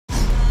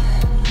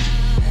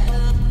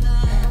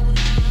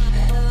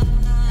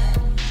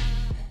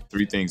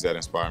Three things that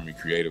inspire me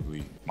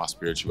creatively: my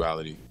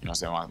spirituality. You know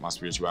what I'm saying? My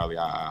spirituality,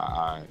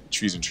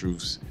 Trees and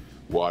Truths,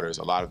 Waters,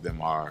 a lot of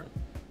them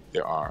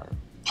there are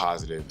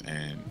positive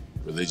and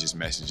religious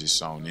messages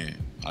sewn in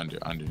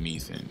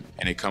underneath,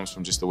 and it comes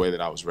from just the way that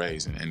I was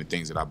raised and the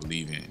things that I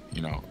believe in,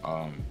 you know,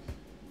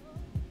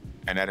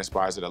 and that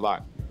inspires it a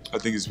lot. I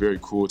think it's very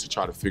cool to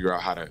try to figure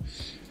out how to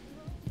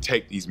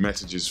take these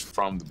messages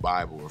from the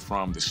Bible or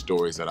from the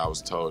stories that I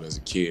was told as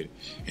a kid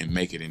and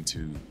make it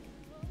into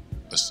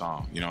a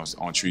song. You know,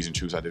 on Trees and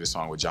Truths, I did a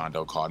song with John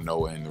Doe called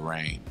Noah in the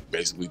Rain.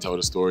 Basically told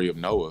a story of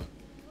Noah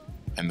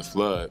and the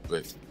flood,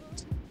 but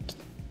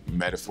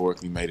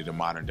metaphorically made it a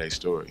modern day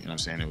story. You know what I'm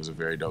saying? It was a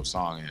very dope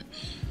song. And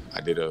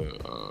I did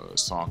a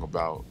song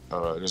about,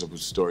 there's a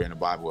story in the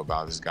Bible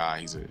about this guy,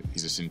 he's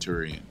a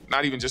centurion.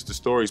 Not even just the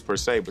stories per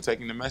se, but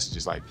taking the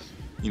messages. Like,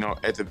 you know,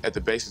 at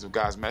the basis of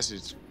God's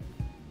message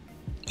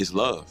is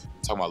love.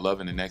 Talking about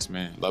loving the next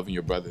man, loving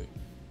your brother.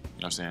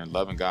 You know what I'm saying?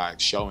 Loving God,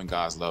 showing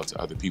God's love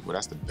to other people.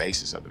 That's the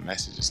basis of the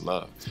message, is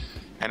love.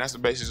 And that's the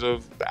basis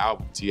of the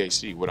album,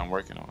 THC, what I'm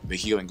working on, the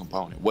healing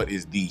component. What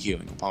is the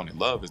healing component?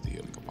 Love is the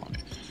healing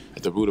component.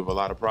 At the root of a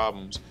lot of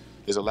problems,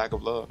 there's a lack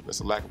of love.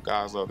 There's a lack of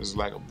God's love. There's a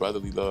lack of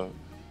brotherly love.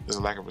 There's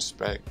a lack of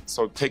respect.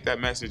 So take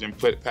that message and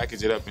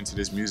package it up into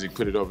this music,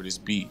 put it over this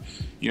beat.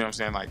 You know what I'm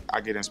saying? Like,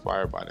 I get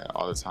inspired by that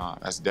all the time.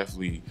 That's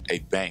definitely a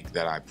bank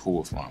that I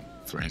pull from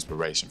for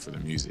inspiration for the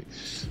music.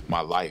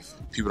 My life.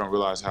 People don't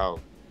realize how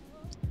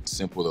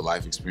simple the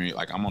life experience.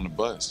 Like, I'm on the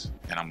bus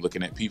and I'm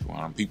looking at people and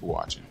I'm people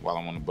watching while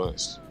I'm on the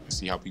bus. And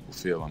see how people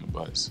feel on the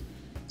bus.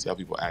 See how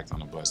people act on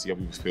the bus. See how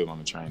people feel on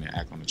the train and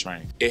act on the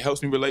train. It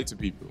helps me relate to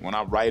people. When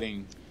I'm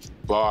writing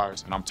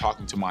bars and I'm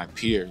talking to my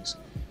peers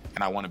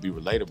and I want to be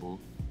relatable,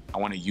 I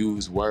want to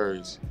use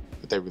words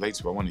that they relate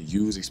to. I want to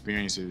use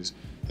experiences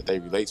that they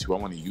relate to. I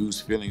want to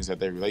use feelings that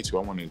they relate to.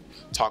 I want to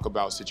talk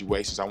about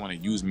situations. I want to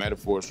use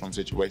metaphors from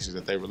situations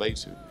that they relate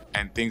to.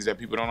 And things that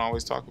people don't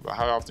always talk about.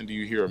 How often do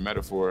you hear a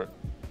metaphor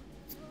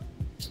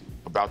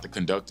about the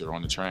conductor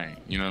on the train?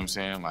 You know what I'm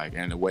saying? Like,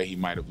 and the way he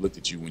might have looked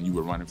at you when you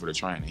were running for the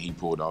train and he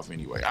pulled off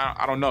anyway.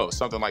 I don't know,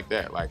 something like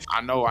that. Like,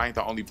 I know I ain't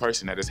the only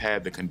person that has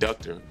had the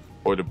conductor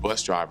or the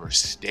bus driver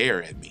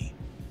stare at me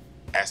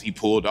as he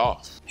pulled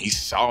off. He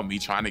saw me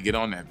trying to get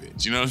on that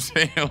bitch. You know what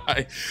I'm saying?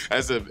 Like,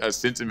 that's a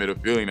sentiment, a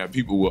feeling that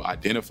people will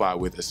identify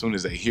with as soon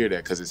as they hear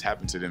that, because it's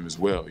happened to them as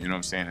well. You know what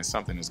I'm saying? It's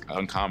something that's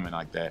uncommon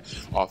like that,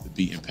 off the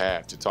beaten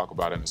path, to talk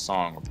about in a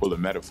song or pull a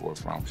metaphor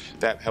from.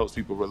 That helps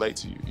people relate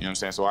to you. You know what I'm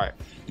saying? So I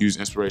use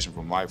inspiration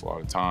from life all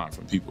the time,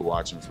 from people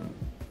watching, from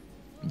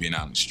being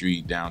out in the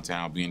street,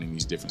 downtown, being in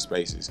these different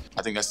spaces.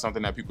 I think that's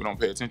something that people don't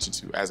pay attention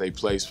to as a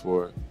place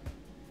for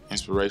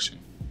inspiration.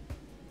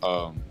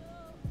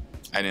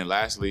 And then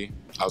lastly,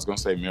 I was gonna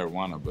say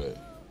marijuana, but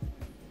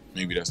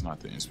maybe that's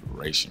not the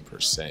inspiration per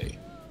se.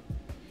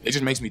 It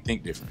just makes me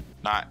think different.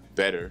 Not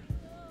better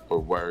or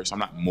worse. I'm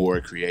not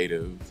more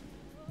creative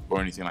or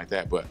anything like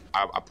that, but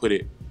I put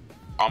it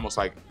almost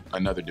like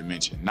another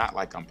dimension. Not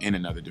like I'm in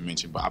another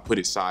dimension, but I put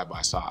it side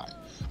by side.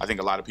 I think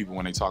a lot of people,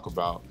 when they talk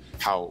about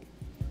how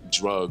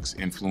drugs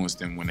influence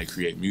them when they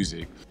create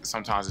music,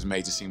 sometimes it's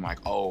made to seem like,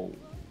 oh,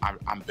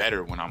 I'm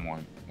better when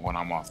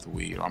I'm off the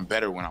weed, or I'm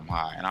better when I'm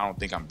high. And I don't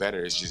think I'm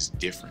better, it's just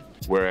different.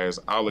 Whereas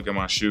I'll look at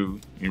my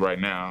shoe right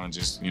now and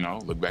just, you know,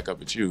 look back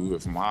up at you.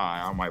 If I'm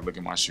high, I might look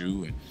at my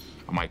shoe and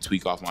I might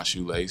tweak off my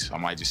shoelace. I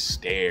might just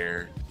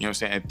stare, you know what I'm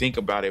saying? And think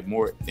about it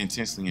more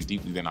intensely and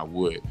deeply than I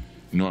would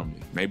normally.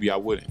 Maybe I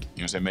wouldn't, you know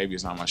what I'm saying? Maybe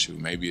it's not my shoe,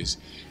 maybe it's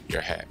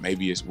your hat,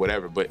 maybe it's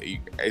whatever, but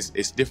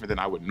it's different than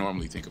I would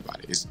normally think about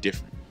it. It's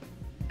different.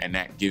 And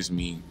that gives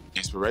me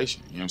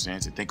inspiration, you know what I'm saying,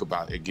 to think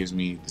about. It gives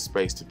me the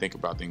space to think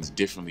about things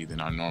differently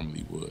than I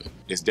normally would.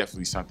 It's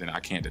definitely something I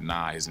can't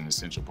deny is an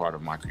essential part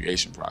of my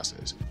creation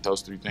process.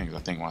 Those three things, I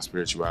think, my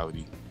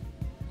spirituality,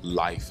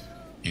 life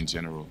in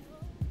general,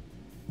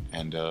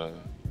 and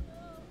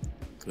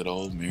good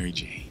old Mary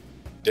Jane.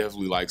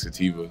 Definitely like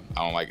sativa.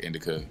 I don't like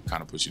indica,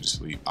 kind of puts you to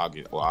sleep. I'll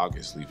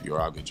get sleepy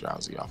or I'll get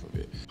drowsy off of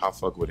it. I'll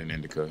fuck with an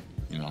indica,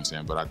 you know what I'm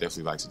saying, but I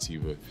definitely like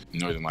sativa.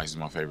 Northern Lights is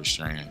my favorite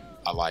strain.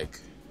 I like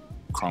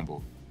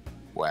crumble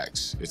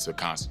wax. It's a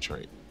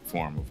concentrate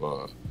form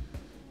of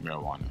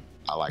marijuana.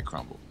 I like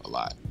crumble a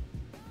lot. You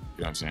know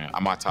what I'm saying?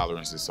 My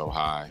tolerance is so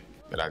high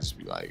that I just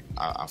be like,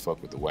 I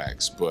fuck with the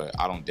wax, but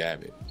I don't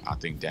dab it. I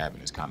think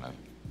dabbing is kind of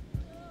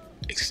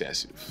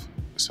excessive.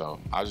 So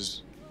I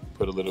just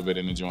put a little bit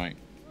in the joint,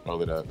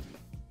 roll it up.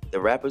 The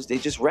rappers, they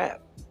just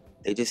rap.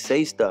 They just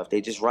say stuff.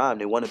 They just rhyme.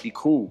 They want to be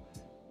cool.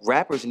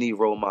 Rappers need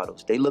role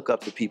models. They look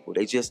up to people.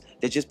 they're just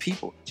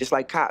people, just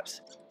like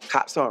cops.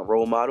 Cops aren't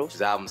role models.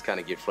 His albums kind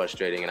of get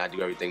frustrating, and I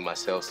do everything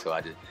myself, so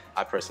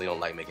I personally don't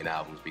like making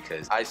albums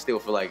because I still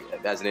feel like,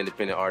 as an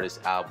independent artist,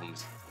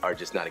 albums are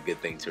just not a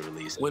good thing to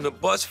release. When the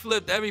bus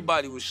flipped,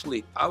 everybody was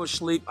asleep. I was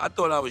asleep. I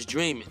thought I was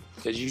dreaming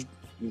because you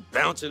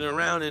bouncing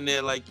around in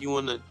there like you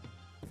in the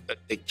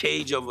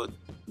cage of a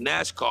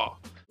NASCAR.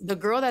 The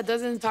girl that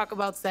doesn't talk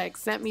about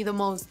sex sent me the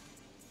most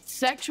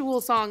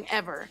sexual song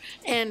ever,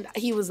 and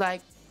he was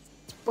like,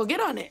 well,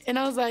 get on it. And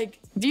I was like,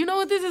 do you know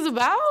what this is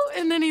about?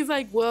 And then he's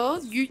like,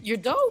 well, you're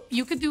dope.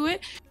 You could do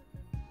it.